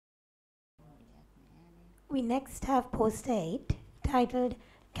We next have poster 8 titled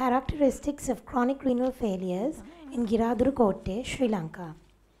Characteristics of Chronic Renal Failures in Giradurukotte, Sri Lanka.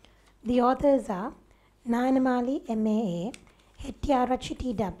 The authors are Nayanamali MAA, Hettiarachchi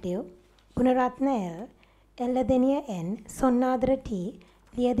TW, Gunaratna L, Elladeniya N, Sonnadara T,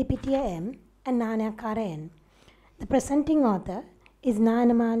 Liyadipitiya M, and Nanakara N. The presenting author is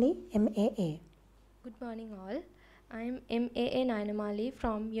Nayanamali MAA. Good morning all. I am MAA Nayanamali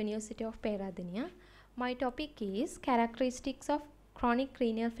from University of Peradeniya. My topic is characteristics of chronic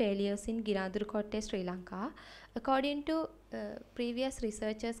renal failures in Giradurukotte, Sri Lanka. According to previous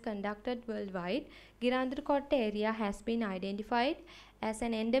researchers conducted worldwide, Giradurukotte area has been identified as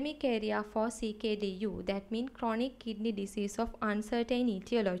an endemic area for CKDU, that means chronic kidney disease of uncertain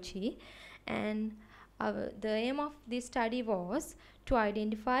etiology, and the aim of this study was to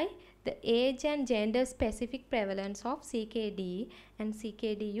identify the age and gender specific prevalence of CKD and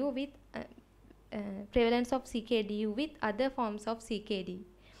CKDU with prevalence of CKDU with other forms of CKD.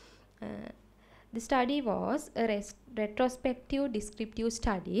 The study was a retrospective descriptive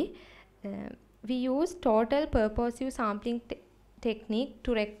study. We used total purposive sampling technique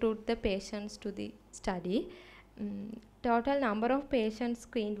to recruit the patients to the study. Total number of patients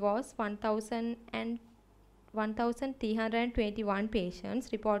screened was 1,321 patients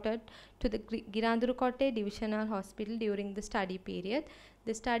reported to the Giradurukotte Divisional Hospital during the study period.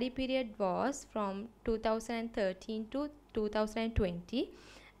 The study period was from 2013 to 2020.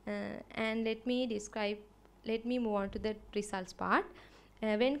 And let me move on to the results part.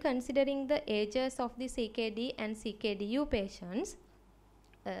 When considering the ages of the CKD and CKDU patients,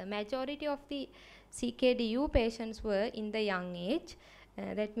 majority of the CKDU patients were in the young age.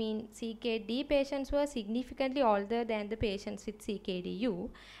 That means CKD patients were significantly older than the patients with CKDU,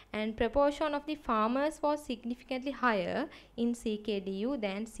 and proportion of the farmers was significantly higher in CKDU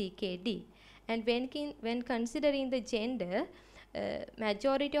than CKD. And when considering the gender,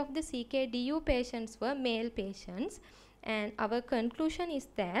 majority of the CKDU patients were male patients, and our conclusion is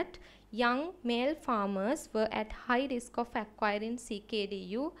that young male farmers were at high risk of acquiring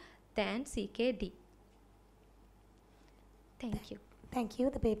CKDU than CKD. Thank you. Thank you.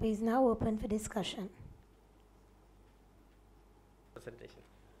 The paper is now open for discussion. Presentation.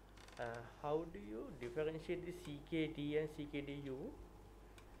 How do you differentiate the CKD and CKDU?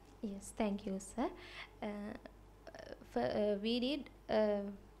 Yes, thank you, sir.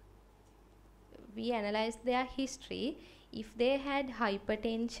 We analyzed their history. If they had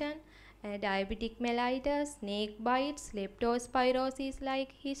hypertension, diabetic mellitus, snake bites, leptospirosis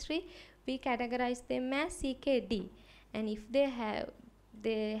like history, we categorize them as CKD. And if they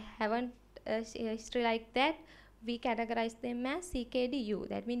haven't a history like that, we categorize them as CKDU.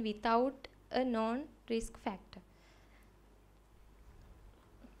 That means without a known risk factor.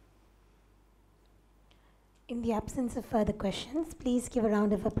 In the absence of further questions, please give a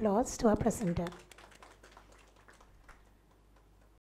round of applause to our presenter.